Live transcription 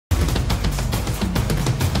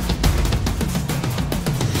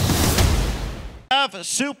IBF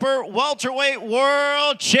Super Welterweight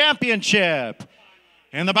World Championship.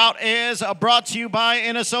 And the bout is brought to you by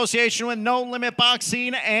in association with No Limit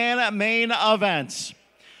Boxing and Main Events.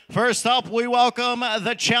 First up, we welcome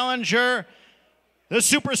the challenger, the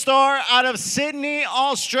superstar out of Sydney,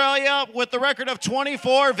 Australia, with the record of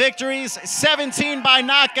 24 victories, 17 by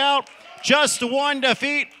knockout, just one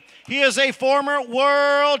defeat. He is a former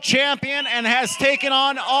world champion and has taken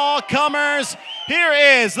on all comers.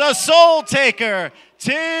 Here is the Soul Taker,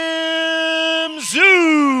 Tszyu.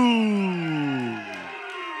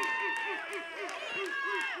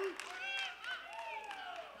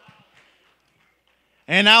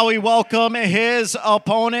 And now we welcome his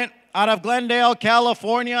opponent out of Glendale,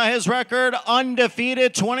 California. His record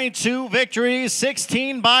undefeated, 22 victories,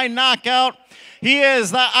 16 by knockout. He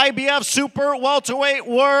is the IBF Super Welterweight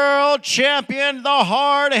World Champion, the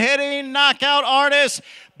hard-hitting knockout artist,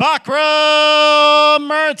 Bakhram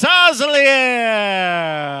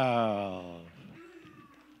Murtazaliev.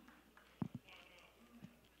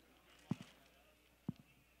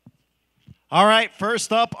 All right,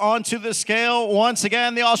 first up onto the scale, once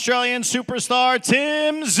again, the Australian superstar,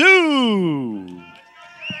 Tszyu.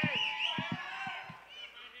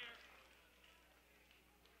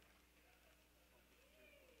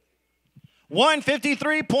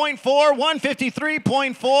 153.4,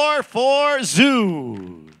 153.4 for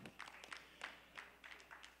Tszyu.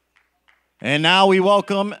 And now we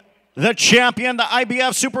welcome the champion, the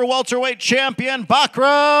IBF Super Welterweight Champion,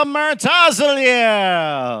 Bakhram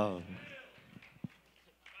Murtazaliev.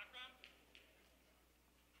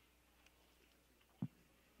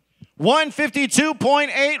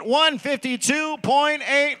 $152.8,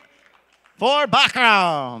 152.8 for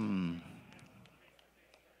Bakhram.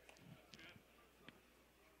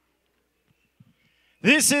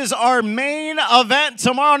 This is our main event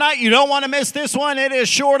tomorrow night. You don't want to miss this one. It is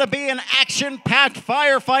sure to be an action-packed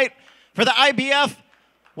firefight for the IBF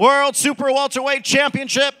World Super Welterweight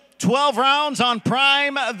Championship. 12 rounds on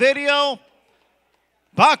Prime Video.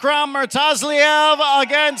 Bakhram Murtazaliev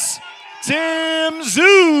against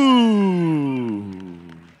Tszyu.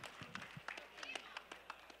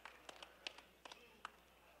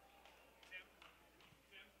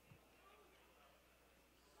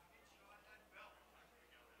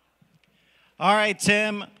 All right,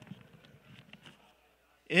 Tim.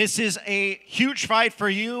 This is a huge fight for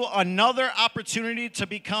you. Another opportunity to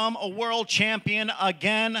become a world champion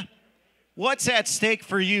again. What's at stake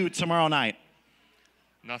for you tomorrow night?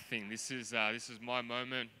 Nothing. This is my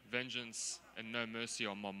moment. Vengeance and no mercy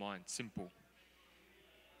on my mind. Simple.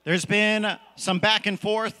 There's been some back and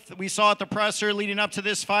forth. We saw at the presser leading up to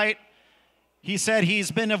this fight. He said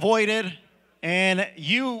he's been avoided. And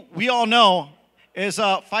you, we all know, is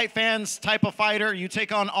a fight fans type of fighter. You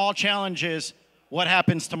take on all challenges. What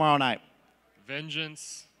happens tomorrow night?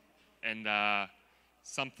 Vengeance and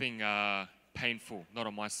something painful. Not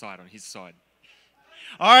on my side, on his side.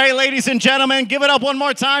 All right, ladies and gentlemen, give it up one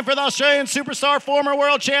more time for the Australian superstar, former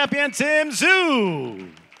world champion, Tszyu.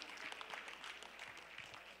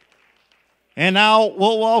 And now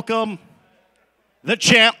we'll welcome the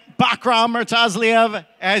champ, Bakhram Murtazaliev.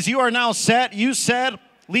 As you are now set, you said,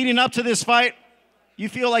 leading up to this fight, you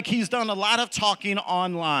feel like he's done a lot of talking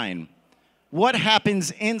online. What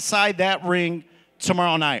happens inside that ring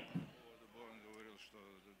tomorrow night?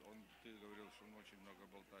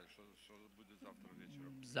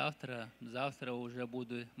 Завтра уже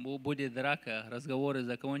будет драка. Разговоры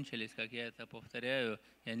закончились, как я это повторяю.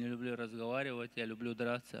 Я не люблю разговаривать, я люблю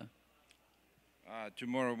драться.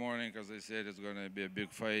 Tomorrow morning, as I said, it's going to be a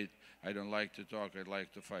big fight. I don't like to talk, I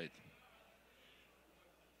like to fight.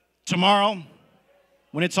 Tomorrow,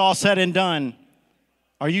 when it's all said and done,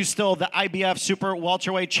 are you still the IBF Super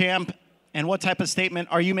Welterweight Champ? And what type of statement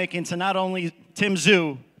are you making to not only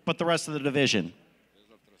Tszyu, but the rest of the division?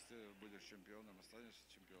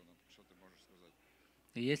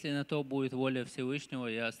 Если на то будет воля Всевышнего,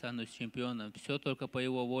 я останусь чемпионом. Все только по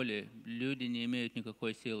его воле. Люди не имеют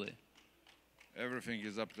никакой силы. Everything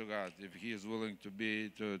is up to God. If He is willing to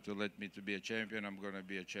let me to be a champion, I'm going to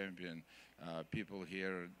be a champion. People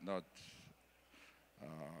here not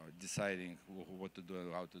deciding what to do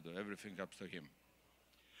and how to do. Everything up to Him.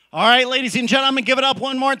 All right, ladies and gentlemen, give it up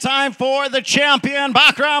one more time for the champion,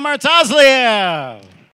 Bakhram Murtazaliev.